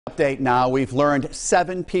Update now. We've learned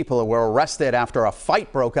 7 people were arrested after a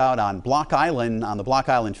fight broke out on Block Island on the Block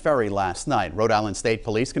Island Ferry last night. Rhode Island State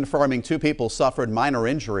Police confirming 2 people suffered minor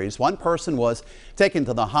injuries. 1 person was taken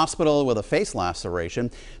to the hospital with a face laceration.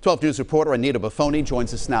 12 News reporter Anita Buffoni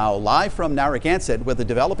joins us now live from Narragansett with the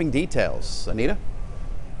developing details. Anita?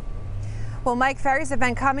 Well, Mike, ferries have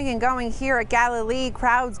been coming and going here at Galilee.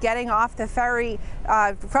 Crowds getting off the ferry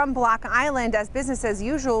from Block Island as business as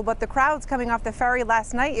usual. But the crowds coming off the ferry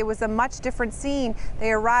last night, it was a much different scene.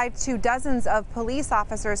 They arrived to dozens of police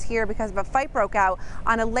officers here because of a fight broke out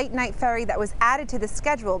on a late night ferry that was added to the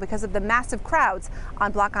schedule because of the massive crowds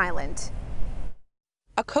on Block Island.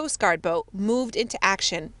 A Coast Guard boat moved into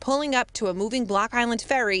action, pulling up to a moving Block Island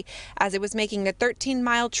ferry as it was making the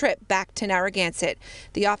 13-mile trip back to Narragansett.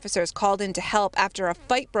 The officers called in to help after a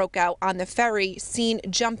fight broke out on the ferry, seen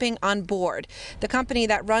jumping on board. The company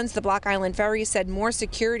that runs the Block Island ferry said more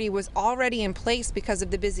security was already in place because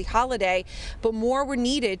of the busy holiday, but more were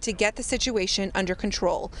needed to get the situation under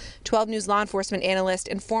control. 12 News law enforcement analyst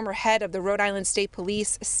and former head of the Rhode Island State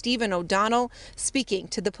Police, Stephen O'Donnell, speaking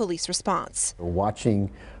to the police response. Watching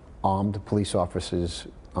armed police officers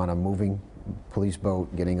on a moving police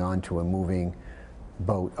boat getting onto a moving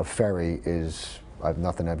boat, a ferry, is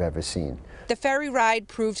nothing I've ever seen. The ferry ride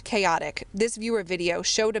proved chaotic. This viewer video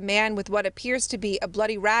showed a man with what appears to be a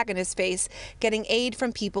bloody rag on his face getting aid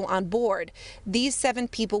from people on board. These 7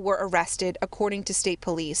 people were arrested, according to state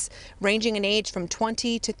police, ranging in age from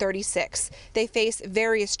 20 to 36. They face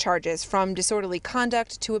various charges from disorderly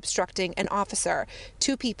conduct to obstructing an officer.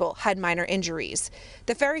 2 people had minor injuries.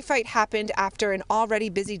 The ferry fight happened after an already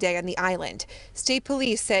busy day on the island. State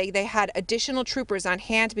police say they had additional troopers on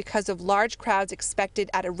hand because of large crowds expected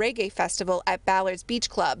at a reggae festival at Ballard's Beach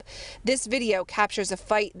Club. This video captures a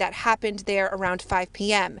fight that happened there around 5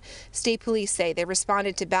 p.m. State police say they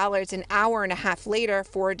responded to Ballard's an hour and a half later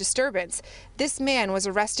for a disturbance. This man was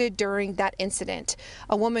arrested during that incident.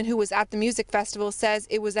 A woman who was at the music festival says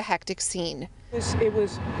it was a hectic scene. It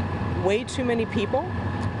was way too many people,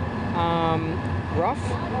 rough.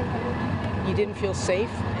 You didn't feel safe.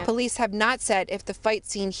 Police have not said if the fight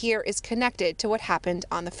scene here is connected to what happened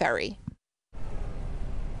on the ferry.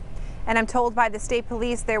 And I'm told by the state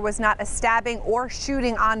police there was not a stabbing or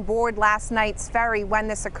shooting on board last night's ferry when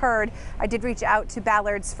this occurred. I did reach out to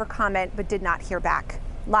Ballard's for comment, but did not hear back.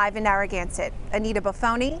 Live in Narragansett, Anita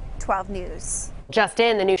Buffoni, 12 News. Just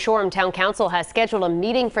in, the New Shoreham Town Council has scheduled a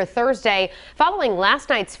meeting for Thursday following last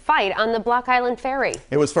night's fight on the Block Island Ferry.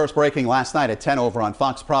 It was first breaking last night at 10 over on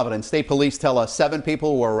Fox Providence. State police tell us 7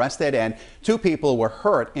 people were arrested and 2 people were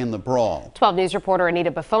hurt in the brawl. 12 News reporter Anita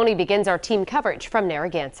Buffoni begins our team coverage from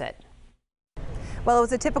Narragansett. Well, it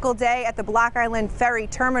was a typical day at the Block Island Ferry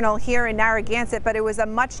Terminal here in Narragansett, but it was a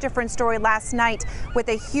much different story last night with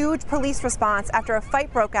a huge police response after a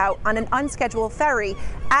fight broke out on an unscheduled ferry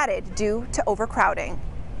added due to overcrowding.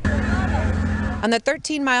 On the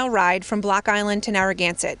 13-mile ride from Block Island to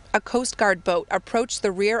Narragansett, a Coast Guard boat approached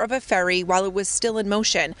the rear of a ferry while it was still in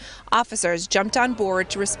motion. Officers jumped on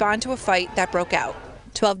board to respond to a fight that broke out.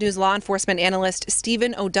 12 News law enforcement analyst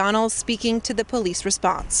Stephen O'Donnell speaking to the police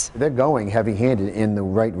response. They're going heavy-handed in the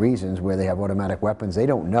right reasons where they have automatic weapons. They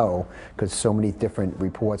don't know because so many different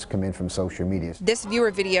reports come in from social media. This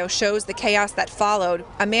viewer video shows the chaos that followed.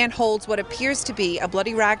 A man holds what appears to be a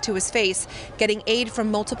bloody rag to his face, getting aid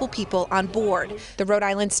from multiple people on board. The Rhode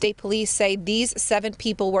Island State Police say these 7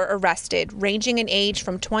 people were arrested, ranging in age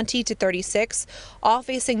from 20 to 36, all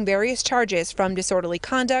facing various charges from disorderly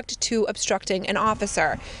conduct to obstructing an officer.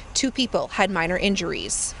 2 people had minor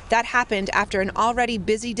injuries. That happened after an already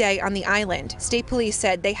busy day on the island. State police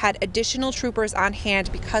said they had additional troopers on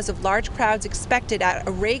hand because of large crowds expected at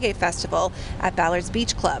a reggae festival at Ballard's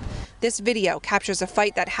Beach Club. This video captures a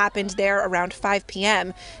fight that happened there around 5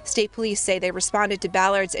 p.m. State police say they responded to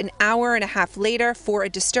Ballard's an hour and a half later for a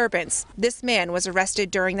disturbance. This man was arrested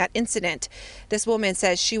during that incident. This woman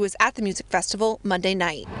says she was at the music festival Monday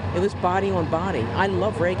night. It was body on body. I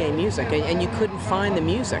love reggae music, and you couldn't find the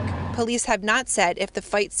music. Police have not said if the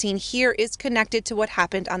fight scene here is connected to what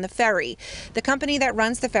happened on the ferry. The company that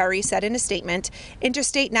runs the ferry said in a statement,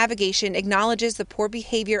 Interstate Navigation acknowledges the poor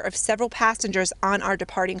behavior of several passengers on our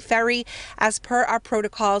departing ferry. As per our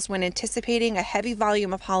protocols when anticipating a heavy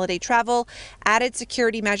volume of holiday travel, added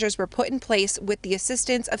security measures were put in place with the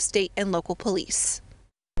assistance of state and local police.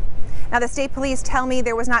 Now, the state police tell me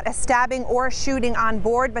there was not a stabbing or shooting on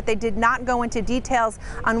board, but they did not go into details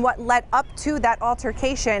on what led up to that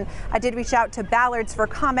altercation. I did reach out to Ballard's for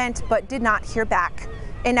comment, but did not hear back.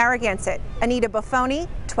 In Narragansett, Anita Buffoni,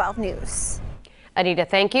 12 News. Anita,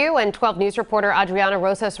 thank you. And 12 News reporter Adriana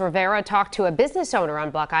Rosas Rivera talked to a business owner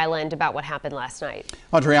on Block Island about what happened last night.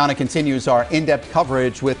 Adriana continues our in-depth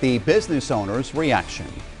coverage with the business owner's reaction.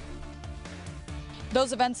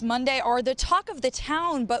 Those events Monday are the talk of the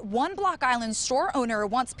town, but one Block Island store owner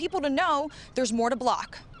wants people to know there's more to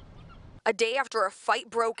Block. A day after a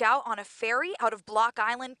fight broke out on a ferry out of Block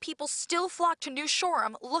Island, people still flocked to New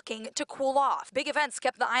Shoreham looking to cool off. Big events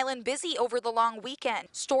kept the island busy over the long weekend.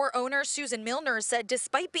 Store owner Susan Milner said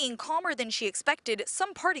despite being calmer than she expected,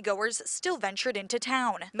 some partygoers still ventured into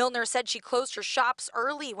town. Milner said she closed her shops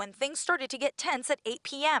early when things started to get tense at 8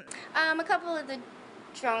 p.m. A couple of the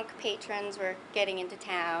drunk patrons were getting into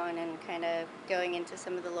town and kind of going into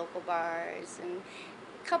some of the local bars, and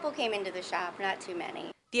a couple came into the shop, not too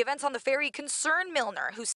many. The events on the ferry concern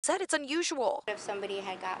Milner, who said it's unusual. If somebody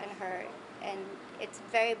had gotten hurt, and it's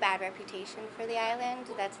a very bad reputation for the island,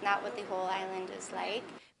 that's not what the whole island is like.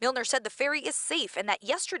 Milner said the ferry is safe and that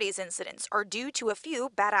yesterday's incidents are due to a few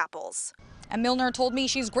bad apples. And Milner told me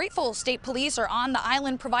she's grateful state police are on the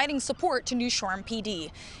island providing support to New Shoreham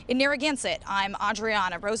PD. In Narragansett, I'm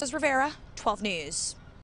Adriana Rosas Rivera, 12 News.